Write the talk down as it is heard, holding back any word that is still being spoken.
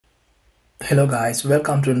Hello guys,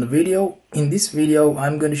 welcome to the video. In this video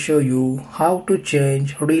I'm going to show you how to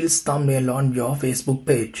change Reels thumbnail on your Facebook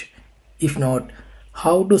page. If not,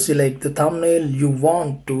 how to select the thumbnail you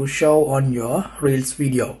want to show on your Reels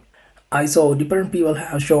video. I saw different people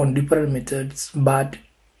have shown different methods, but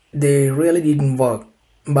they really didn't work.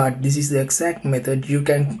 But this is the exact method you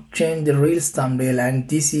can change the Reels thumbnail, and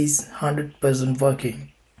this is 100%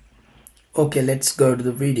 working. Okay, let's go to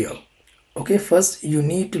the video. Okay, first you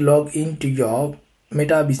need to log into your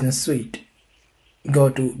Meta Business Suite. Go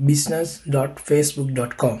to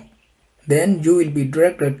business.facebook.com. Then you will be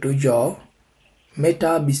directed to your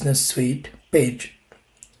Meta Business Suite page.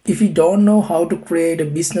 If you don't know how to create a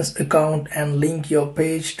business account and link your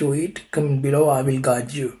page to it, comment below, I will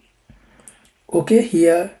guide you. Okay,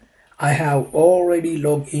 here I have already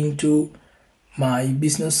logged into my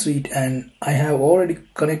business suite and I have already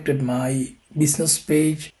connected my business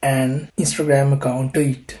page and Instagram account to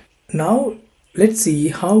it. Now let's see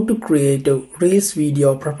how to create a Reels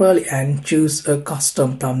video properly and choose a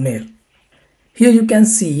custom thumbnail. Here you can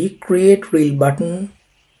see create reel button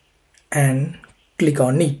and click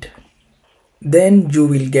on it. Then you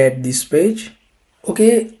will get this page.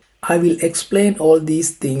 Okay, I will explain all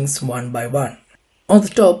these things one by one. On the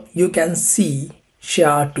top you can see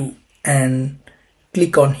share to and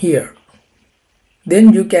click on here.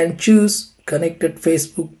 Then you can choose connected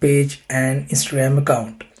Facebook page and Instagram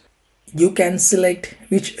account. You can select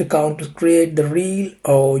which account to create the reel,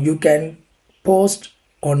 or you can post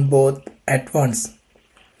on both at once.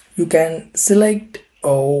 You can select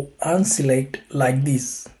or unselect like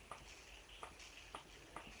this.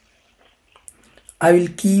 I will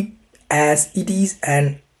keep as it is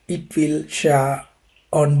and it will share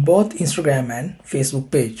on both Instagram and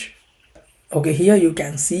Facebook page. Okay, here you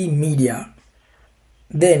can see media.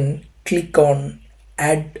 Then click on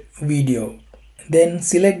add video. Then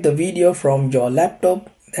select the video from your laptop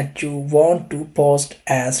that you want to post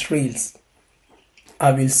as reels.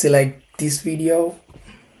 I will select this video.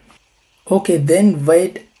 Okay, then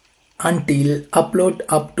wait until upload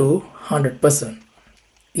up to 100%.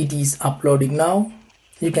 It is uploading now.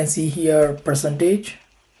 You can see here percentage.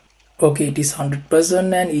 Okay, it is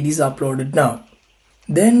 100% and it is uploaded now.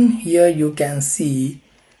 Then here you can see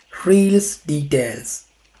Reels details.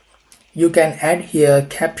 You can add here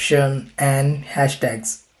caption and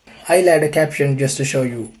hashtags. I'll add a caption just to show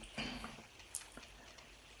you.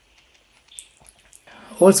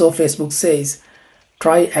 Also, Facebook says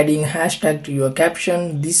try adding hashtag to your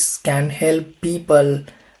caption. This can help people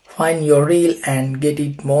find your reel and get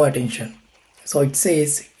it more attention. So it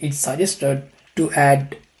says it's suggested to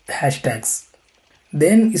add hashtags.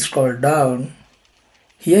 Then scroll down.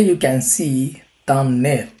 Here you can see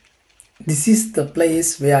thumbnail. This is the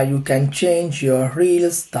place where you can change your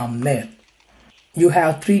Reels thumbnail. You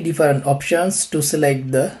have three different options to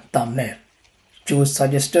select the thumbnail. Choose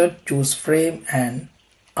suggested, choose frame and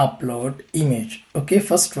upload image. Okay,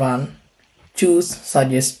 first one, choose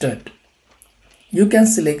suggested. You can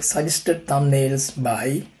select suggested thumbnails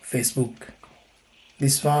by Facebook.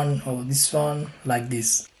 This one or this one, like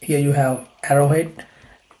this. Here you have arrowhead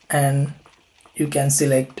and you can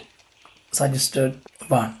select suggested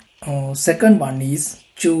one. Second one is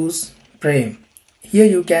choose frame. Here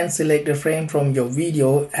you can select a frame from your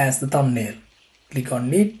video as the thumbnail. Click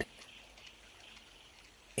on it.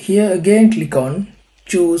 Here again click on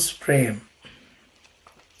choose frame.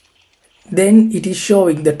 Then it is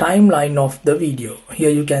showing the timeline of the video.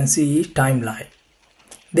 Here you can see timeline.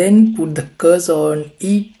 Then put the cursor on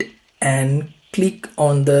it and click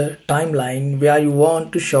on the timeline where you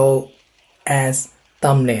want to show as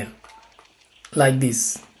thumbnail, like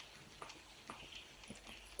this.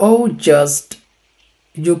 Or just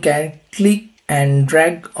you can click and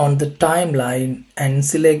drag on the timeline and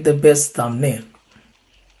select the best thumbnail.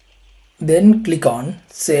 Then click on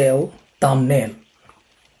save thumbnail.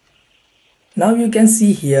 Now you can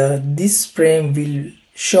see here this frame will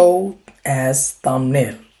show as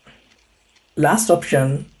thumbnail. Last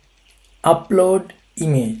option, upload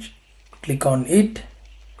image. Click on it.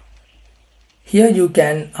 Here you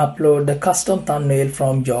can upload the custom thumbnail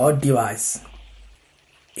from your device.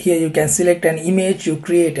 Here you can select an image you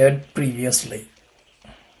created previously.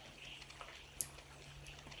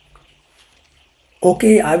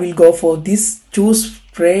 Okay, I will go for this choose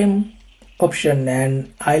frame option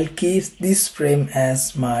and I'll keep this frame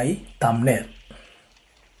as my thumbnail.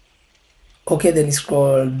 Okay, then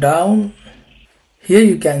scroll down. Here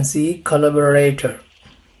you can see collaborator.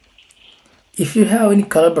 If you have any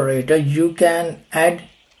collaborator, you can add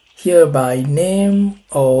here by name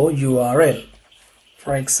or URL.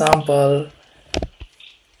 For example,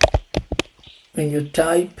 when you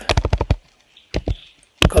type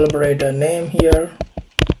collaborator name here.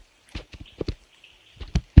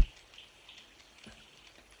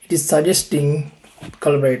 It is suggesting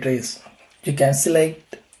collaborators. You can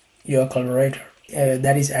select your collaborator.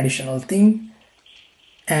 That is additional thing.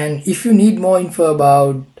 And if you need more info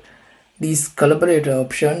about this collaborator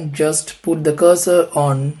option, just put the cursor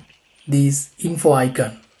on this info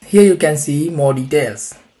icon. Here you can see more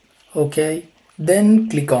details. Okay, then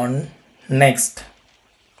click on next.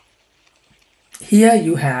 Here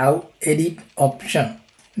you have edit option.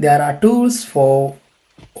 There are tools for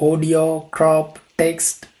audio, crop,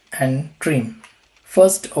 text and trim.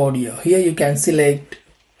 First, audio. Here you can select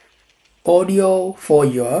audio for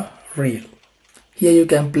your reel. Here you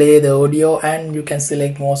can play the audio and you can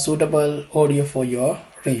select more suitable audio for your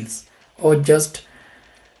reels, or just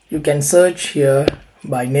you can search here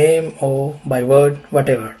by name or by word,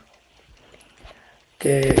 whatever.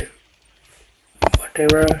 Okay,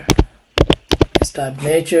 whatever. Let's type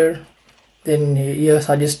nature. Then here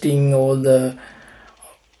suggesting all the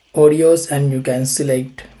audios and you can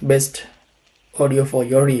select best audio for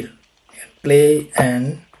your reel. Play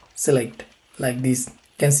and select like this.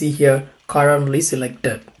 You can see here currently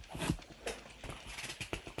selected.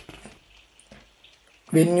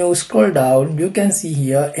 When you scroll down, you can see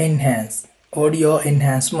here enhance, audio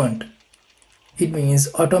enhancement. It means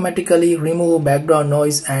automatically remove background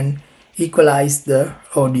noise and equalize the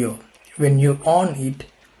audio. When you on it,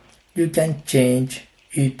 you can change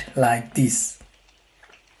it like this.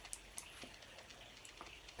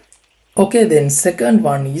 Okay, then second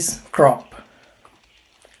one is crop.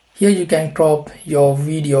 Here you can crop your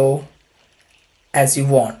video as you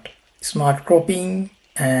want. Smart cropping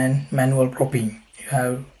and manual cropping. You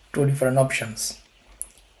have two different options.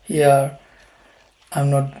 Here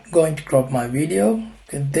I'm not going to crop my video.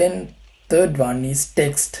 Okay, then third one is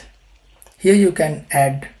text. Here you can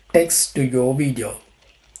add text to your video.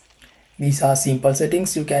 These are simple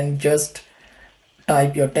settings. You can just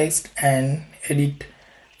type your text and edit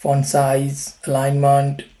font size,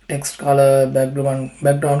 alignment, text color,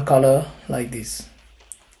 background color like this.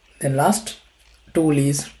 Then last tool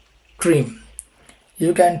is trim.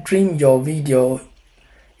 You can trim your video,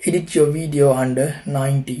 edit your video under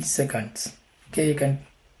 90 seconds. Okay, you can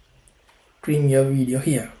trim your video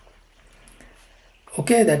here.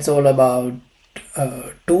 Okay, that's all about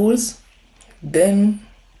tools. Then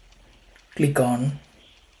click on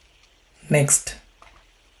next.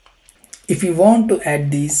 If you want to add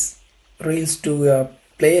these reels to your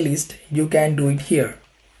playlist, you can do it here.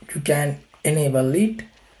 You can enable it.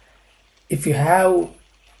 If you have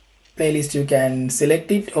playlist, you can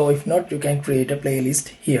select it, or if not, you can create a playlist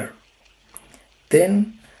here.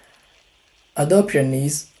 Then other option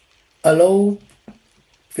is allow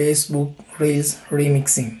Facebook Reels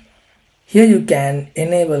remixing. Here you can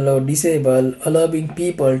enable or disable allowing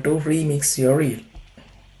people to remix your reel.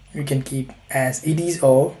 You can keep as it is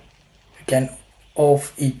or you can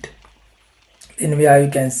off it. Then where you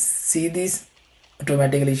can see this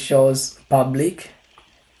automatically shows public.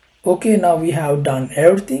 Okay, now we have done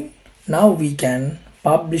everything. Now we can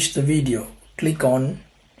publish the video. Click on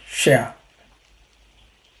share.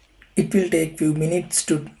 It will take few minutes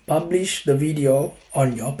to publish the video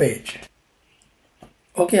on your page.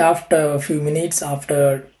 Okay, after a few minutes,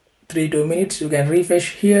 after 3-2 minutes, you can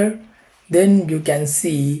refresh here. Then you can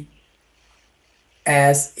see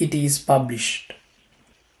as it is published.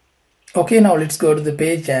 Okay, now let's go to the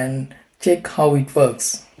page and check how it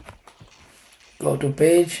works. Go to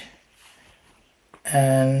page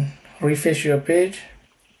and refresh your page.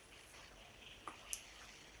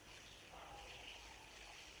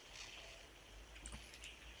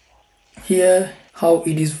 Here how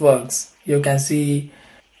it is works. You can see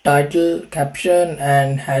title, caption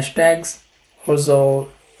and hashtags. Also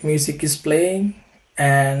music is playing,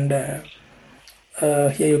 and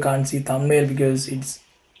here you can't see thumbnail because it's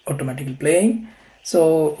automatically playing.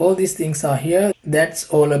 So all these things are here. That's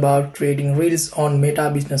all about creating reels on Meta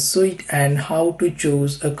Business Suite and how to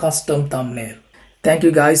choose a custom thumbnail. Thank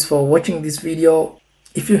you guys for watching this video.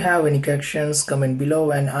 If you have any questions, comment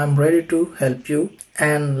below and I'm ready to help you.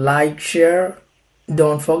 And like, share.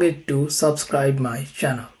 Don't forget to subscribe my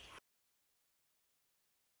channel.